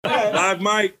Live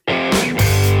Mike.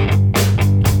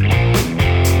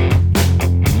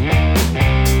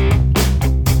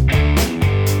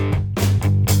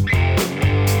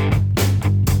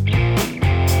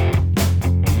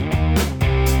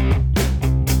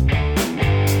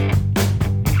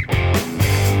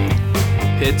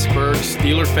 Pittsburgh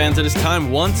Steelers fans, it is time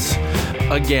once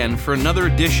again for another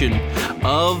edition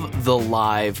of The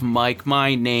Live Mike.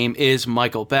 My name is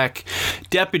Michael Beck,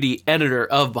 deputy editor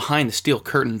of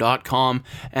BehindTheSteelCurtain.com,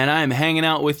 and I am hanging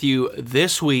out with you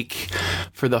this week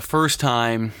for the first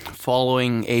time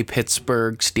following a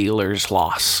Pittsburgh Steelers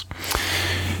loss.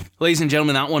 Ladies and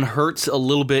gentlemen, that one hurts a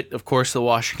little bit, of course, the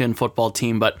Washington football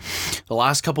team, but the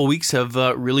last couple weeks have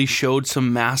really showed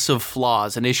some massive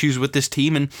flaws and issues with this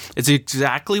team, and it's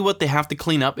exactly what they have to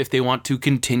clean up if they want to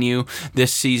continue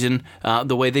this season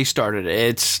the way they started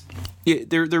it.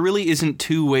 There really isn't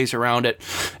two ways around it.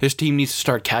 This team needs to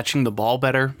start catching the ball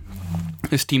better.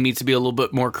 This team needs to be a little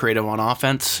bit more creative on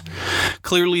offense.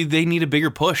 Clearly, they need a bigger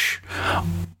push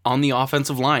on the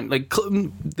offensive line.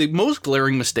 The most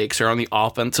glaring mistakes are on the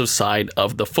offensive side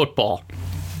of the football.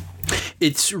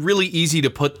 It's really easy to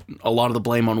put a lot of the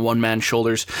blame on one man's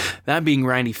shoulders, that being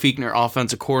Randy Fichtner,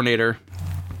 offensive coordinator.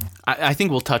 I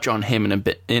think we'll touch on him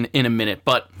in a minute,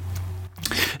 but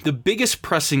the biggest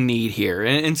pressing need here,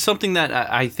 and something that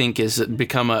I think has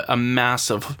become a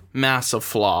massive, massive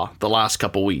flaw the last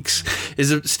couple weeks, is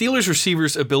the Steelers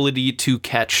receivers' ability to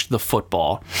catch the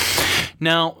football.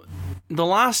 Now, the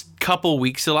last couple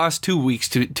weeks, the last 2 weeks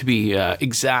to be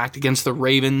exact, against the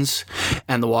Ravens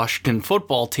and the Washington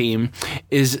football team,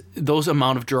 is those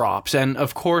amount of drops. And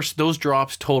of course, those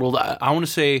drops totaled, I want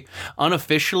to say,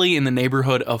 unofficially in the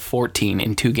neighborhood of 14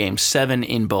 in 2 games, 7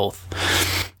 in both.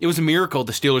 It was a miracle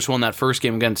the Steelers won that first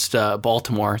game against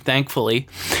Baltimore. Thankfully,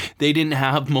 they didn't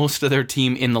have most of their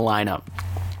team in the lineup.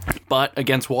 But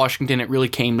against Washington, it really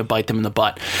came to bite them in the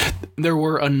butt. There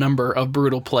were a number of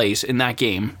brutal plays in that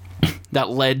game that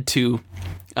led to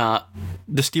the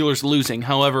Steelers losing.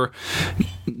 However,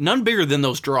 none bigger than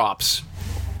those drops.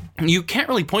 You can't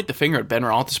really point the finger at Ben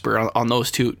Roethlisberger on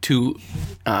those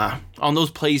on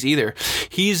those plays either.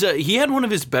 He had one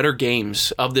of his better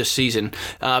games of this season.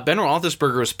 Ben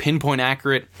Roethlisberger was pinpoint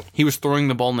accurate. He was throwing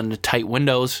the ball into tight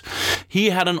windows.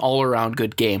 He had an all-around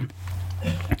good game.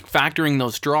 Factoring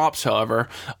those drops, however,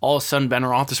 all of a sudden Ben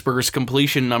Roethlisberger's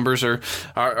completion numbers are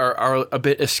a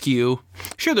bit askew.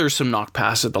 Sure, there's some knock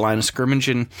passes at the line of scrimmage,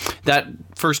 and that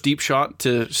first deep shot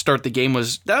to start the game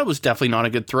was definitely not a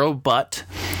good throw, but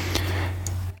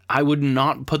I would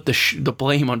not put the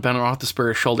blame on Ben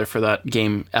Roethlisberger's shoulder for that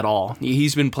game at all.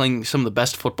 He's been playing some of the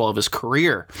best football of his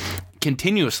career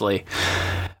continuously.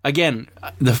 Again,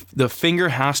 the finger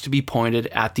has to be pointed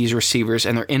at these receivers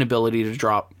and their inability to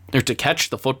drop or to catch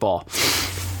the football.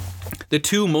 The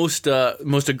two most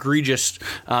egregious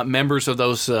members of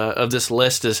this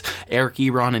list is Eric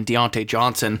Ebron and Diontae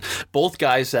Johnson, both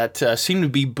guys that seem to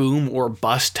be boom or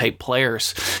bust type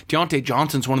players. Diontae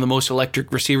Johnson's one of the most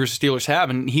electric receivers the Steelers have,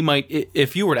 and he might,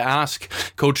 if you were to ask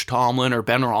Coach Tomlin or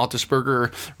Ben Roethlisberger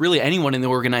or really anyone in the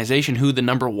organization who the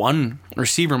number one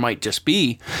receiver might just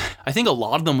be, I think a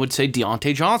lot of them would say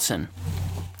Diontae Johnson.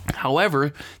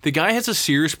 However, the guy has a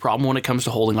serious problem when it comes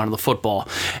to holding onto the football.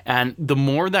 And the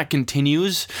more that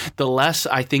continues, the less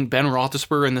I think Ben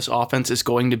Roethlisberger in this offense is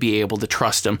going to be able to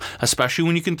trust him, especially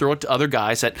when you can throw it to other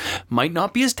guys that might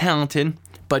not be as talented,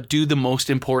 but do the most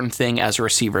important thing as a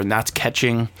receiver, and that's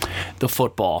catching the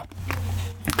football.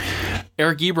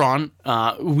 Eric Ebron,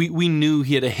 we knew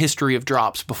he had a history of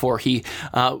drops before he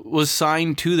was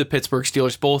signed to the Pittsburgh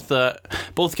Steelers.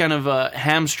 Both kind of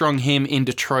hamstrung him in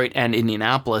Detroit and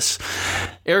Indianapolis.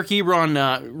 Eric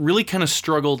Ebron really kind of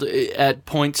struggled at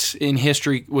points in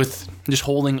history with just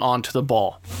holding on to the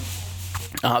ball.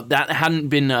 That hadn't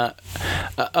been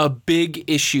a big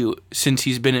issue since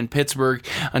he's been in Pittsburgh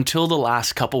until the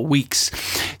last couple weeks.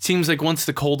 It seems like once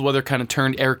the cold weather kind of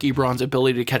turned, Eric Ebron's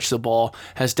ability to catch the ball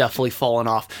has definitely fallen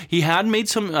off. He had made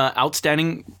some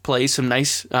outstanding plays, some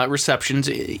nice receptions,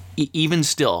 even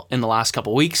still in the last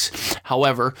couple weeks.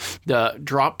 However, the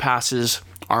drop passes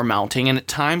are mounting, and at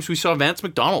times we saw Vance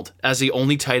McDonald as the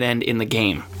only tight end in the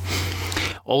game.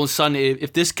 All of a sudden,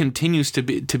 if this continues to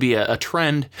be a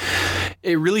trend,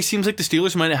 it really seems like the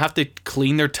Steelers might have to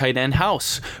clean their tight end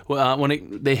house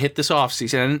when they hit this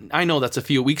offseason. And I know that's a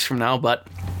few weeks from now, but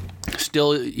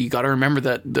still, you got to remember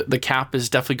that the cap is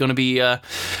definitely going to be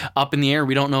up in the air.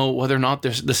 We don't know whether or not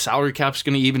the salary cap is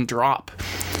going to even drop.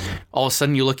 All of a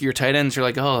sudden, you look at your tight ends, you're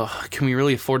like, oh, can we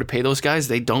really afford to pay those guys?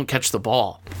 They don't catch the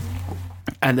ball.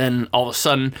 And then all of a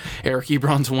sudden, Eric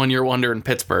Ebron's a one-year wonder in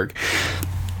Pittsburgh.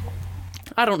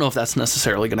 I don't know if that's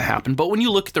necessarily going to happen, but when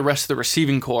you look at the rest of the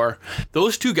receiving core,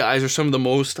 those two guys are some of the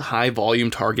most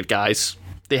high-volume target guys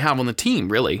they have on the team,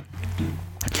 really.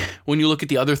 When you look at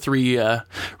the other three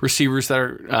receivers that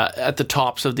are at the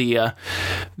tops of the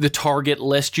target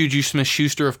list, Juju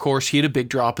Smith-Schuster, of course, he had a big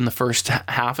drop in the first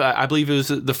half. I believe it was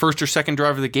the first or second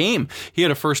drive of the game. He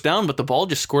had a first down, but the ball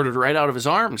just squirted right out of his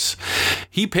arms.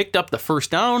 He picked up the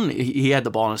first down. He had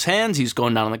the ball in his hands. He's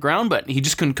going down on the ground, but he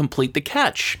just couldn't complete the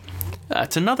catch.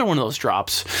 It's another one of those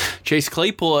drops. Chase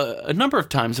Claypool, a number of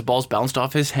times the ball's bounced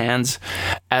off his hands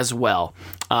as well.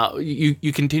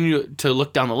 You continue to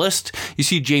look down the list. You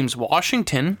see James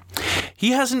Washington.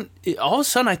 He hasn't, all of a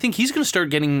sudden, I think he's going to start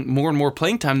getting more and more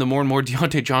playing time the more and more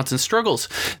Deontay Johnson struggles.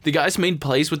 The guy's made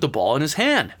plays with the ball in his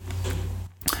hand.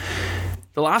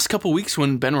 The last couple weeks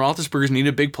when Ben Roethlisberger's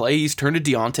needed a big play, he's turned to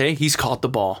Deontay, he's caught the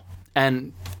ball.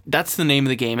 And that's the name of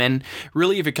the game. And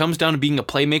really, if it comes down to being a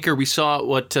playmaker, we saw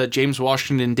what James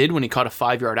Washington did when he caught a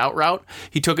 5-yard out route.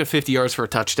 He took it 50 yards for a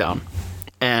touchdown.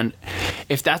 And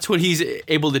if that's what he's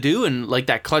able to do, and like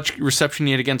that clutch reception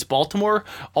he had against Baltimore,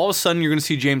 all of a sudden you're going to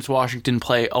see James Washington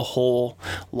play a whole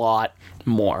lot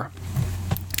more.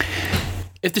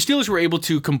 If the Steelers were able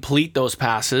to complete those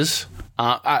passes,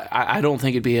 I don't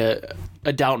think it'd be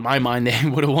a doubt in my mind they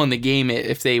would have won the game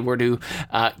if they were to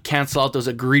cancel out those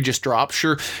egregious drops.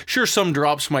 Sure, some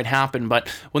drops might happen, but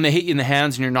when they hit you in the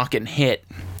hands and you're not getting hit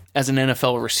as an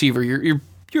NFL receiver,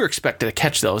 you're expected to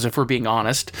catch those, if we're being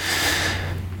honest.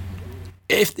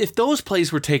 If those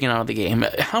plays were taken out of the game,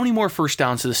 how many more first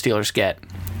downs do the Steelers get?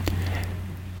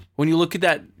 When you look at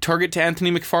that target to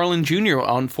Anthony McFarland Jr.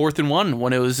 on 4th and 1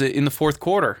 when it was in the fourth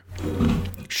quarter.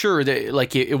 Sure,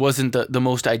 it wasn't the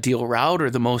most ideal route or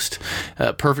the most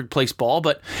perfect placed ball,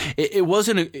 but it was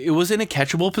in a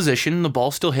catchable position. The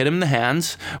ball still hit him in the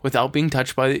hands without being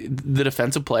touched by the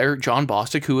defensive player, John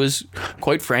Bostic, who was,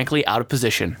 quite frankly, out of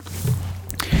position.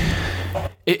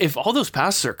 If all those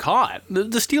passes are caught, the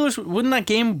Steelers win that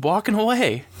game walking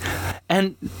away.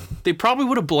 And they probably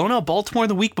would have blown out Baltimore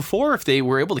the week before if they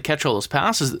were able to catch all those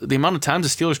passes. The amount of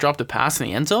times the Steelers dropped a pass in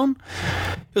the end zone,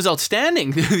 it was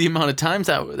outstanding, the amount of times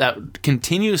that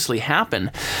continuously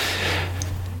happened.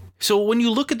 So when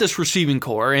you look at this receiving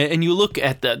core and you look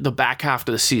at the back half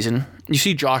of the season, you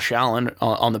see Josh Allen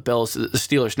on the Bills, the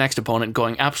Steelers' next opponent,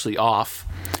 going absolutely off.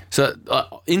 So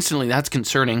instantly that's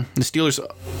concerning. The Steelers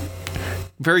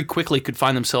very quickly could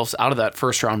find themselves out of that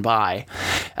first round bye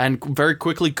and very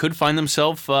quickly could find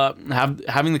themselves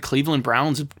having the Cleveland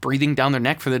Browns breathing down their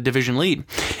neck for the division lead.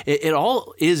 It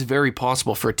all is very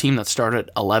possible for a team that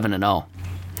started 11-0.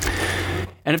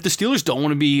 And if the Steelers don't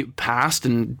want to be passed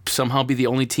and somehow be the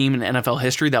only team in NFL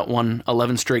history that won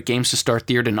 11 straight games to start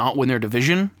the year to not win their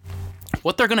division,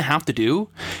 what they're going to have to do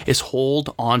is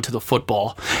hold on to the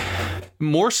football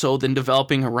more so than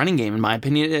developing a running game, in my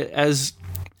opinion.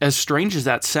 As strange as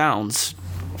that sounds,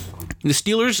 the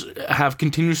Steelers have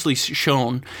continuously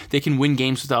shown they can win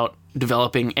games without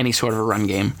developing any sort of a run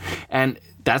game. And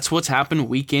that's what's happened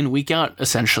week in, week out,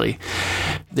 essentially.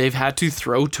 They've had to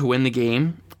throw to win the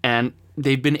game, and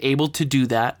they've been able to do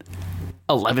that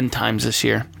 11 times this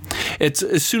year. It's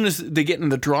as soon as they get into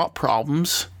the drop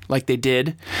problems, like they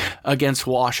did against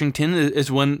Washington, is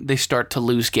when they start to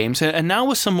lose games. And now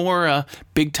with some more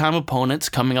big-time opponents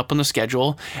coming up on the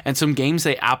schedule and some games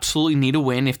they absolutely need to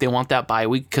win if they want that bye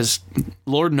week, because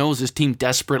Lord knows this team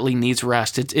desperately needs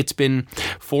rest. It's been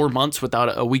 4 months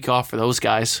without a week off for those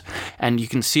guys, and you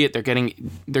can see it. They're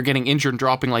getting injured and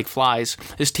dropping like flies.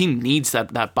 This team needs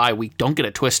that bye week. Don't get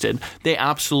it twisted. They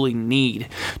absolutely need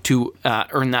to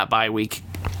earn that bye week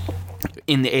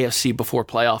in the AFC before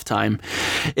playoff time.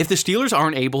 If the Steelers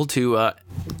aren't able to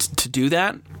do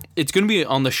that, it's going to be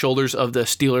on the shoulders of the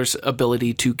Steelers'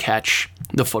 ability to catch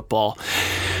the football.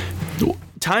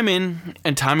 Time in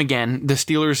and time again, the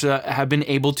Steelers have been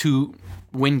able to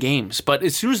win games. But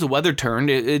as soon as the weather turned,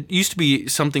 it used to be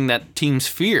something that teams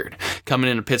feared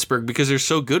coming into Pittsburgh because they're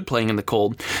so good playing in the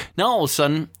cold. Now all of a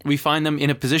sudden, we find them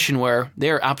in a position where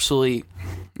they're absolutely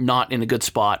not in a good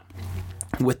spot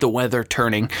with the weather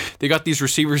turning. They got these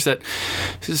receivers that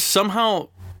somehow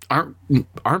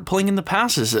aren't pulling in the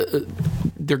passes.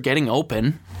 They're getting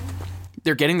open.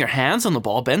 They're getting their hands on the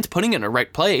ball. Ben's putting it in the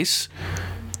right place,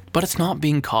 but it's not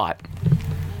being caught.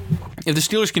 If the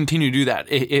Steelers continue to do that,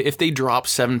 if they drop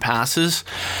 7 passes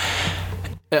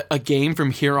a game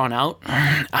from here on out,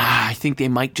 I think they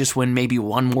might just win maybe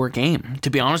one more game. To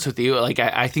be honest with you,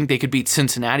 I think they could beat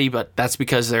Cincinnati, but that's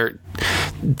because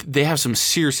they have some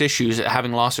serious issues at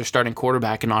having lost their starting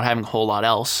quarterback and not having a whole lot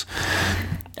else.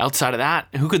 outside of that,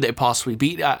 who could they possibly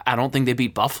beat? I don't think they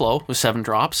beat Buffalo with 7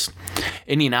 drops.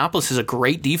 Indianapolis is a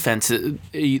great defense.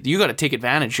 You got to take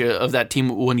advantage of that team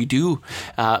when you do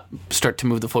start to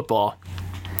move the football.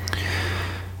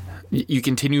 You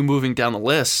continue moving down the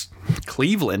list.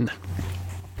 Cleveland,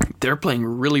 they're playing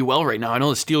really well right now. I know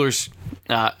the Steelers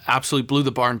absolutely blew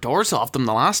the barn doors off them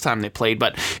the last time they played,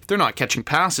 but if they're not catching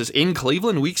passes in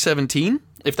Cleveland week 17,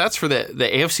 if that's for the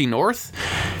AFC North,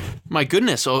 my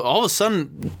goodness, all of a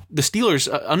sudden the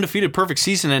Steelers, undefeated, perfect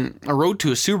season and a road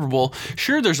to a Super Bowl.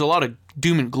 Sure, there's a lot of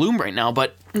doom and gloom right now,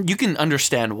 but you can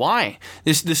understand why.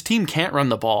 This team can't run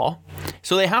the ball,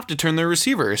 so they have to turn their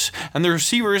receivers. And the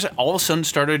receivers all of a sudden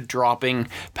started dropping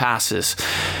passes.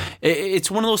 It's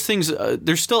one of those things,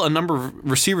 there's still a number of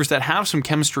receivers that have some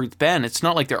chemistry with Ben. It's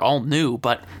not like they're all new,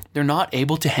 but they're not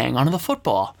able to hang on to the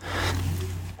football.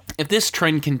 If this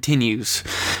trend continues,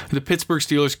 the Pittsburgh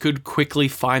Steelers could quickly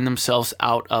find themselves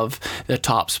out of the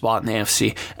top spot in the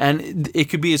AFC. And it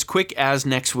could be as quick as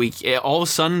next week. All of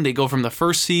a sudden, they go from the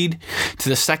first seed to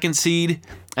the second seed,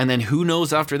 and then who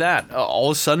knows after that? All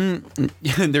of a sudden,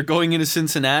 they're going into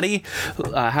Cincinnati,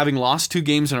 having lost 2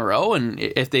 games in a row, and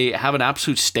if they have an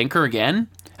absolute stinker again,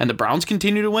 and the Browns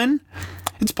continue to win,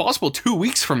 it's possible 2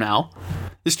 weeks from now,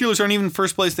 the Steelers aren't even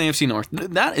first place in the AFC North.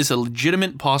 That is a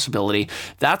legitimate possibility.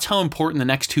 That's how important the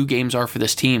next 2 games are for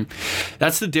this team.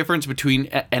 That's the difference between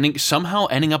somehow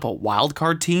ending up a wild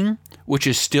card team, which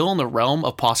is still in the realm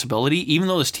of possibility, even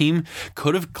though this team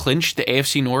could have clinched the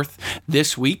AFC North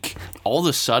this week. All of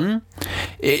a sudden,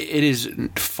 it is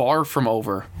far from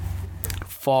over.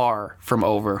 Far from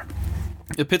over.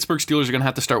 The Pittsburgh Steelers are going to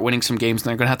have to start winning some games, and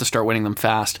they're going to have to start winning them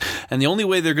fast. And the only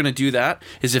way they're going to do that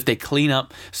is if they clean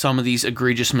up some of these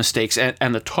egregious mistakes.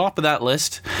 And the top of that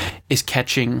list is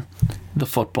catching the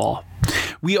football.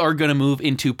 We are going to move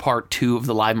into part 2 of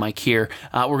the live mic here.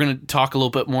 We're going to talk a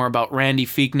little bit more about Randy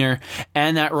Fichtner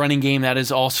and that running game that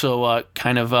is also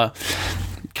kind of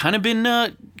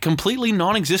been completely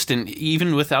non-existent,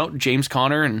 even without James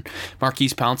Conner and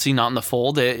Marquise Pouncey not in the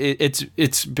fold.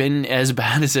 It's been as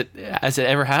bad as it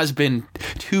ever has been,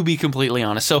 to be completely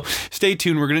honest. So stay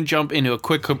tuned. We're going to jump into a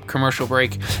quick commercial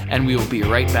break, and we will be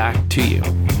right back to you.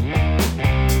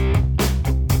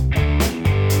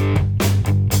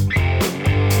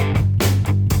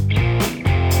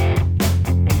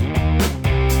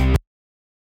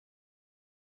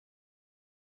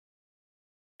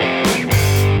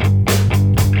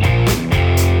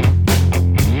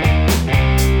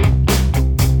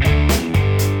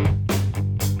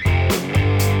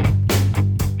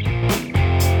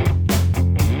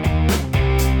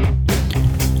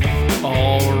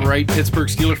 Pittsburgh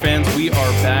Steelers fans, we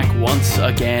are back once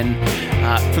again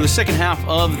for the second half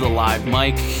of the live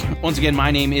mic. Once again, my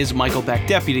name is Michael Beck,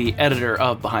 deputy editor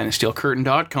of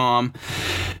BehindTheSteelCurtain.com,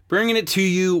 bringing it to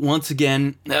you once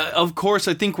again. Of course,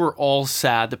 I think we're all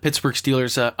sad. The Pittsburgh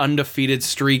Steelers' undefeated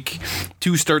streak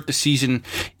to start the season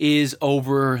is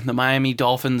over. The Miami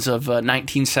Dolphins of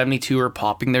 1972 are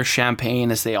popping their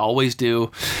champagne, as they always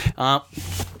do.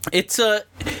 It's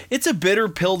a bitter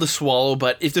pill to swallow,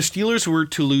 but if the Steelers were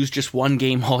to lose just one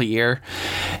game all year,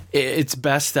 it's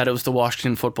best that it was the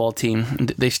Washington football team.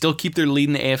 They still keep their lead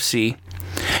in the AFC.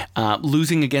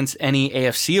 Losing against any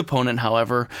AFC opponent,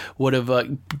 however, would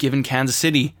have given Kansas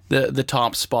City the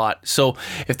top spot. So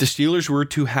if the Steelers were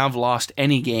to have lost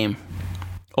any game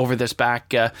over this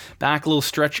back little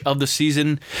stretch of the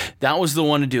season, that was the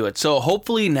one to do it. So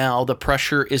hopefully now the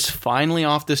pressure is finally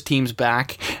off this team's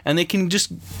back, and they can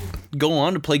just go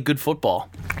on to play good football.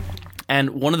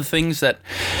 And one of the things that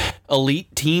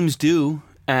elite teams do,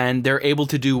 and they're able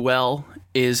to do well,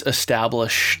 is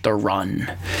establish the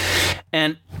run.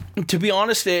 And to be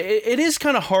honest, it is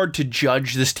kind of hard to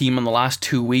judge this team in the last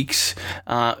 2 weeks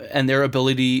and their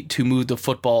ability to move the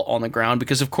football on the ground,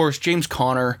 because of course James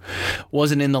Conner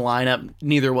wasn't in the lineup,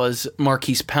 neither was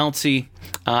Marquise Pouncey,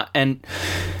 and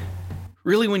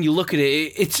really when you look at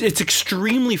it, it's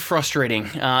extremely frustrating.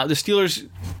 The Steelers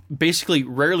basically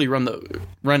rarely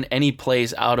run any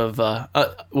plays out of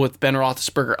with Ben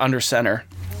Roethlisberger under center.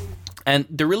 And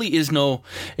there really is no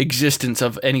existence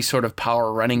of any sort of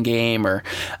power running game or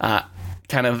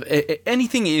kind of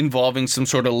anything involving some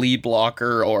sort of lead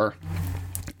blocker or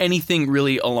anything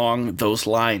really along those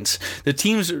lines. The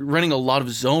team's running a lot of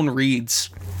zone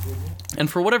reads. And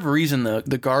for whatever reason,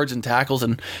 the guards and tackles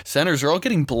and centers are all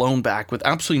getting blown back with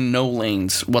absolutely no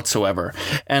lanes whatsoever.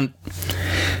 And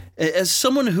as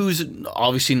someone who's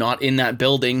obviously not in that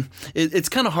building, it's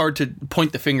kind of hard to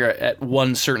point the finger at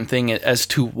one certain thing as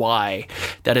to why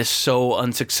that is so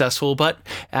unsuccessful. But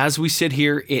as we sit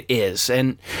here, it is.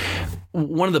 And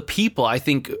one of the people I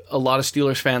think a lot of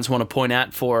Steelers fans want to point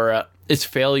at for its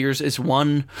failures is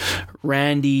one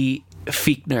Randy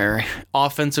Fichtner,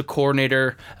 offensive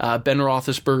coordinator, Ben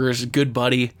Roethlisberger's good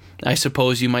buddy, I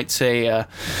suppose you might say,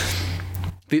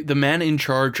 the man in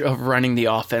charge of running the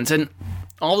offense. And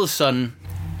all of a sudden,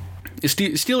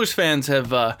 Steelers fans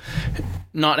have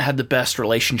not had the best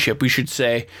relationship, we should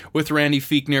say, with Randy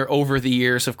Fichtner over the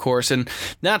years, of course. And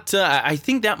that I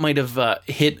think that might have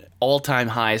hit all-time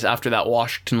highs after that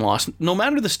Washington loss. No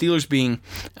matter the Steelers being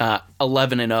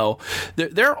 11-0,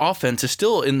 their offense is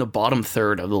still in the bottom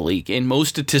third of the league in most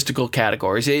statistical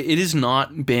categories. It has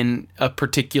not been a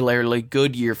particularly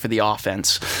good year for the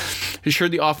offense. Sure,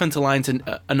 the offensive line's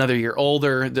another year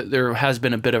older. There has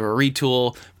been a bit of a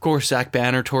retool. Of course, Zach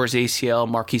Banner tore his ACL.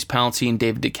 Marquise Pouncey and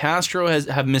David DeCastro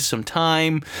have missed some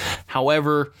time.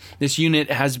 However, this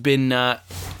unit has been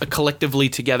collectively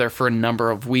together for a number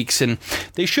of weeks, and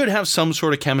they should have some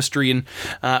sort of chemistry and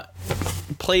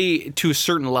play to a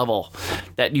certain level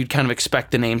that you'd kind of expect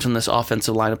the names on this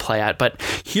offensive line to play at. But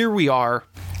here we are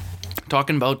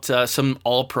talking about some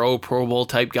all-pro, Pro Bowl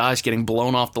type guys getting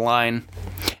blown off the line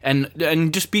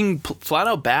and just being flat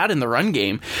out bad in the run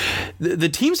game. The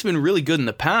team's been really good in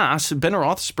the past. Ben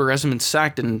Roethlisberger hasn't been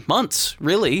sacked in months,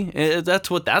 really. That's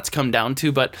what that's come down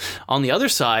to. But on the other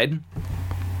side,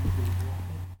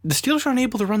 the Steelers aren't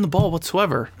able to run the ball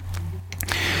whatsoever.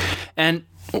 And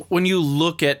when you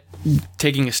look at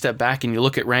taking a step back and you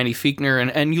look at Randy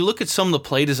Fichtner and you look at some of the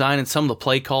play design and some of the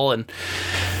play call, and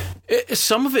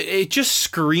some of it just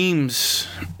screams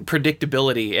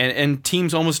predictability and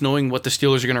teams almost knowing what the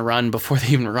Steelers are going to run before they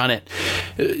even run it.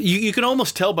 You can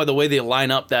almost tell by the way they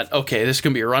line up that, okay, this is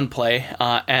going to be a run play,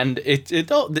 and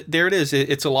there it is.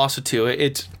 It's a loss of 2.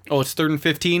 It's 3rd and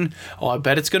 15. Oh, I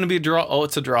bet it's going to be a draw. Oh,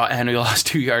 it's a draw, and we lost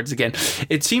 2 yards again.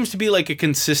 It seems to be like a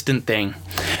consistent thing,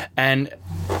 and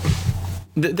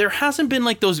there hasn't been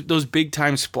like those big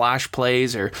time splash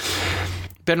plays, or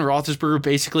Ben Roethlisberger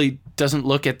basically doesn't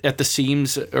look at the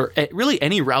seams or at really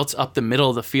any routes up the middle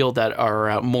of the field that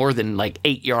are more than like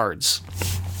 8 yards.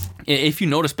 If you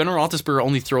notice, Ben Roethlisberger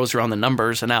only throws around the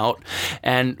numbers and out,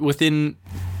 and within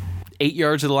 8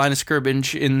 yards of the line of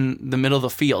scrimmage in the middle of the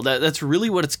field. That's really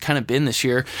what it's kind of been this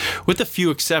year, with a few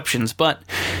exceptions. But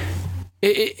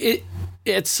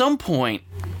at some point,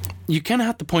 you kind of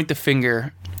have to point the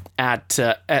finger at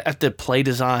the play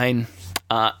design,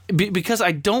 because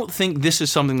I don't think this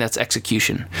is something that's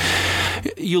execution.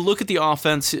 You look at the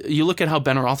offense, you look at how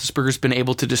Ben Roethlisberger's been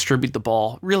able to distribute the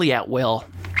ball really at will.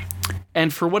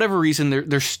 And for whatever reason,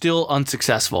 they're still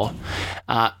unsuccessful.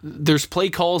 There's play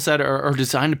calls that are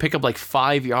designed to pick up like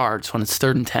 5 yards when it's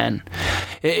 3rd and 10.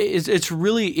 It's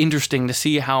really interesting to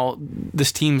see how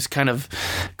this team's kind of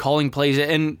calling plays,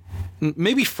 and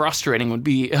maybe frustrating would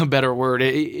be a better word.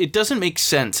 It doesn't make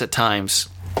sense at times.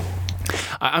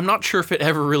 I'm not sure if it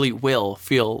ever really will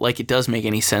feel like it does make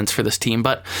any sense for this team,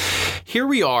 but here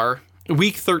we are,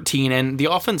 week 13, and the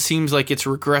offense seems like it's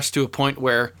regressed to a point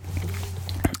where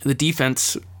the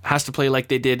defense has to play like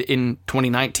they did in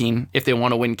 2019 if they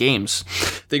want to win games.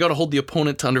 They got to hold the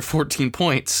opponent to under 14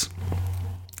 points.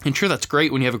 And sure, that's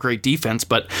great when you have a great defense,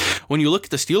 but when you look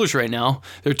at the Steelers right now,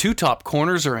 their 2 top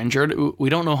corners are injured. We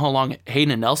don't know how long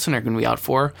Hayden and Nelson are going to be out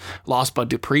for. Lost Bud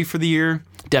Dupree for the year.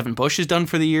 Devin Bush is done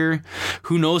for the year.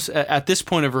 Who knows, at this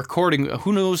point of recording,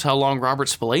 who knows how long Robert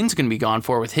Spillane's going to be gone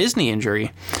for with his knee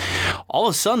injury. All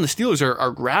of a sudden, the Steelers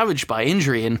are ravaged by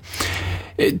injury, and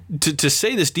to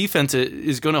say this defense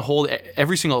is going to hold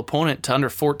every single opponent to under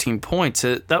 14 points,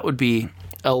 that would be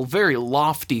a very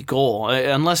lofty goal.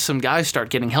 Unless some guys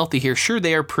start getting healthy here. Sure,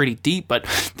 they are pretty deep, but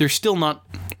they're still not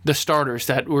the starters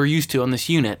that we're used to on this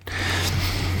unit.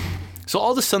 So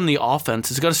all of a sudden, the offense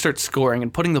has got to start scoring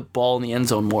and putting the ball in the end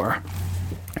zone more.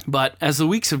 But as the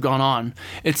weeks have gone on,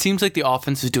 it seems like the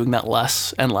offense is doing that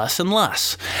less and less and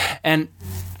less. And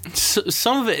so,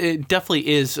 some of it definitely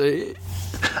is.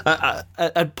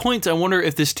 At points, I wonder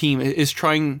if this team is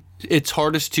trying its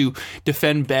hardest to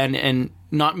defend Ben and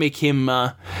not make him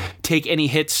take any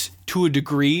hits to a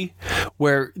degree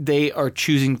where they are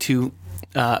choosing to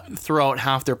throw out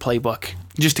half their playbook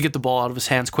just to get the ball out of his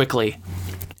hands quickly.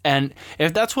 And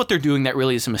if that's what they're doing, that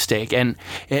really is a mistake. And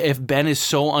if Ben is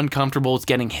so uncomfortable with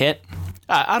getting hit,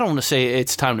 I don't want to say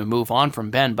it's time to move on from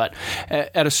Ben, but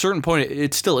at a certain point,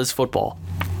 it still is football.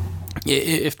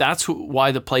 If that's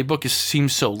why the playbook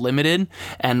seems so limited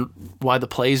and why the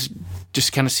plays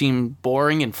just kind of seem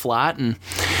boring and flat and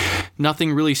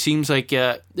nothing really seems like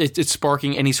it's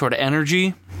sparking any sort of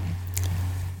energy,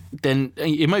 then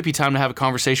it might be time to have a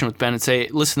conversation with Ben and say,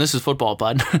 listen, this is football,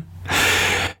 bud.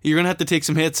 You're going to have to take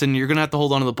some hits and you're going to have to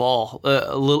hold on to the ball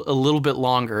a little bit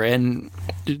longer. And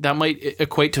that might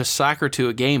equate to a sack or 2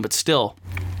 a game, but still,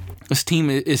 This team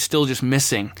is still just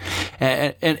missing.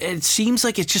 And it seems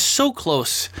like it's just so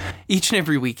close each and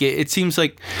every week. It seems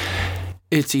like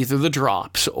it's either the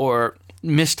drops or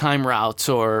missed time routes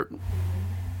or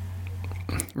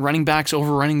running backs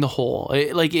overrunning the hole.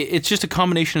 It's just a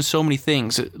combination of so many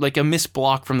things. Like a missed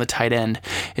block from the tight end.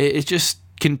 It's just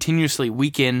continuously,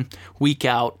 week in, week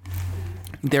out,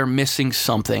 they're missing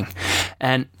something.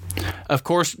 And of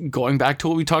course, going back to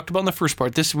what we talked about in the first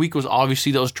part, this week was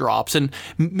obviously those drops, and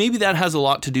maybe that has a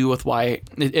lot to do with why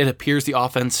it appears the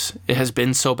offense has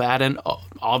been so bad, and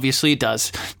obviously it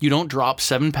does. You don't drop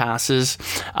 7 passes.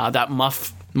 That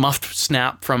muffed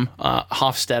snap from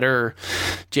Hofstetter or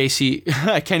JC,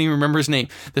 I can't even remember his name,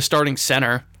 the starting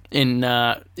center in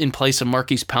place of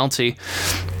Marquise Pouncey.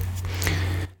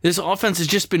 This offense has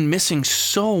just been missing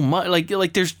so much.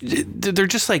 They're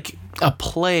just like a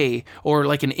play or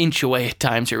like an inch away at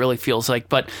times, it really feels like.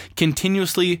 But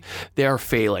continuously, they are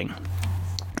failing.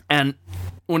 And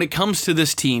when it comes to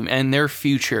this team and their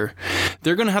future,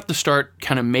 they're going to have to start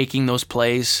kind of making those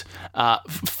plays,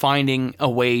 finding a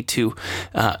way to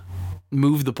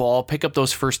move the ball, pick up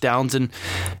those first downs, and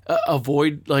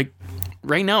avoid,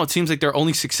 right now it seems like they're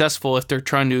only successful if they're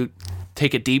trying to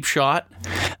take a deep shot,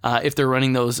 if they're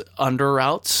running those under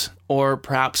routes, or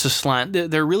perhaps a slant.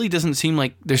 There really doesn't seem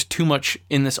like there's too much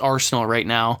in this arsenal right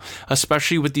now,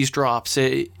 especially with these drops.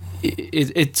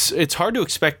 It's hard to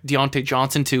expect Deontay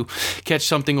Johnson to catch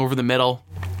something over the middle,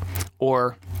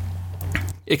 or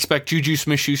expect Juju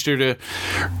Smith-Schuster to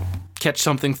catch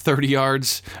something 30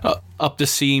 yards up the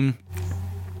seam.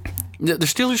 The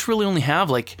Steelers really only have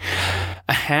like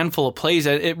a handful of plays.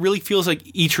 It really feels like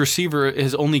each receiver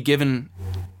is only given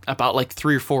about like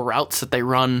 3 or 4 routes that they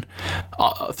run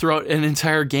throughout an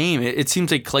entire game. It seems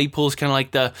like Claypool's kind of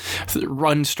like the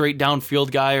run straight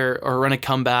downfield guy or run a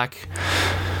comeback.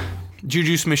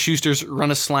 Juju Smith-Schuster's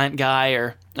run a slant guy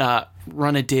or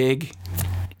run a dig.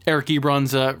 Eric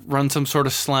Ebron's run some sort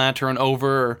of slant or an over.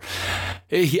 Or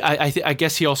I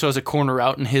guess he also has a corner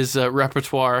route in his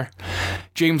repertoire.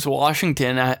 James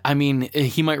Washington, I mean,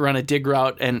 he might run a dig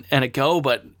route and a go,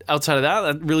 but outside of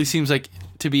that really seems like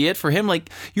to be it for him. Like,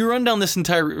 you run down this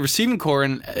entire receiving core,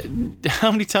 and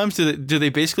how many times do they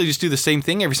basically just do the same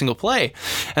thing every single play?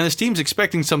 And this team's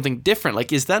expecting something different.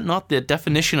 Like, is that not the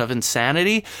definition of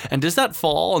insanity? And does that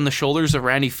fall on the shoulders of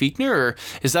Randy Fichtner, or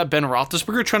is that Ben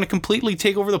Roethlisberger trying to completely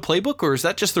take over the playbook, or is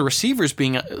that just the receivers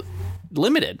being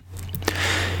limited?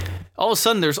 All of a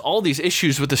sudden, there's all these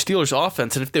issues with the Steelers'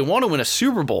 offense, and if they want to win a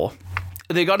Super Bowl,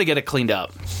 they got to get it cleaned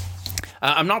up.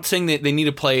 I'm not saying that they need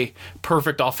to play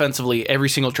perfect offensively every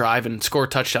single drive and score a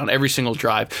touchdown every single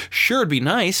drive. Sure, it'd be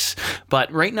nice,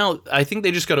 but right now, I think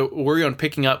they just got to worry on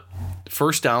picking up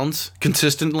first downs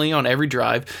consistently on every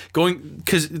drive,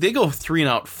 because they go 3 and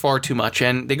out far too much,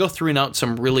 and they go 3 and out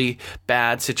some really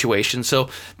bad situations. So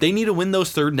they need to win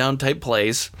those third down type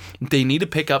plays. They need to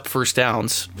pick up first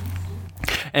downs,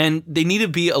 and they need to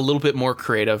be a little bit more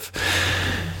creative.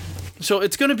 So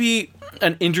it's going to be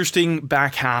an interesting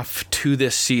back half to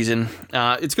this season.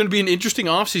 It's going to be an interesting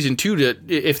offseason too,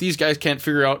 if these guys can't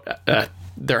figure out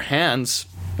their hands.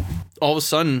 All of a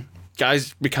sudden,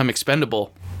 guys become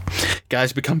expendable.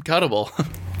 Guys become cuttable.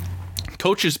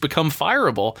 Coaches become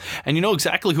fireable. And you know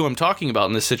exactly who I'm talking about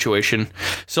in this situation.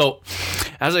 So,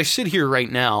 as I sit here right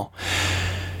now,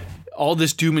 all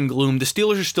this doom and gloom, the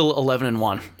Steelers are still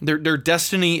 11-1. Their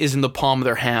destiny is in the palm of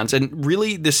their hands, and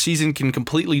really this season can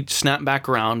completely snap back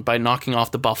around by knocking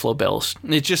off the Buffalo Bills.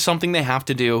 It's just something they have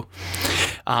to do.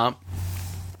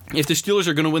 If the Steelers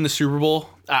are going to win the Super Bowl,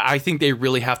 I think they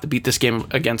really have to beat this game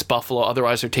against Buffalo.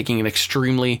 Otherwise, they're taking an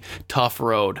extremely tough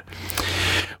road.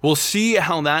 We'll see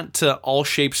how that all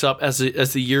shapes up as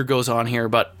the year goes on here,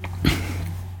 but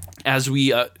as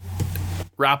we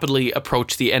rapidly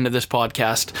approach the end of this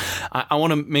podcast, I want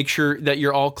to make sure that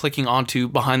you're all clicking onto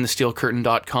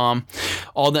BehindTheSteelCurtain.com.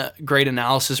 All the great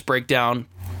analysis breakdown,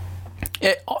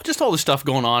 just all the stuff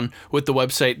going on with the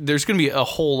website. There's going to be a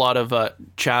whole lot of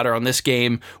chatter on this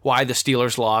game, why the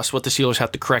Steelers lost, what the Steelers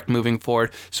have to correct moving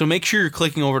forward. So make sure you're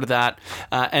clicking over to that,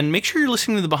 and make sure you're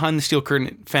listening to the Behind the Steel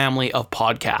Curtain family of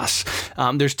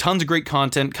podcasts. There's tons of great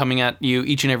content coming at you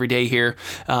each and every day here.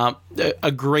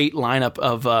 A great lineup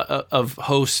of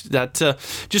hosts that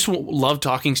just love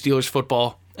talking Steelers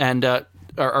football and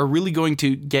are really going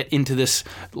to get into this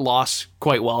loss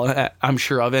quite well, I'm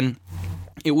sure of. And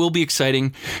it will be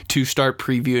exciting to start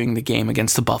previewing the game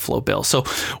against the Buffalo Bills. So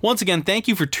once again, thank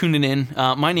you for tuning in.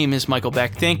 My name is Michael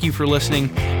Beck. Thank you for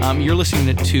listening. You're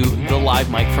listening to the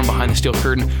live mic from Behind the Steel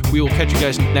Curtain. We will catch you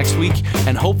guys next week,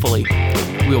 and hopefully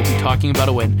we will be talking about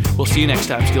a win. We'll see you next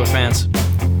time, Steeler fans.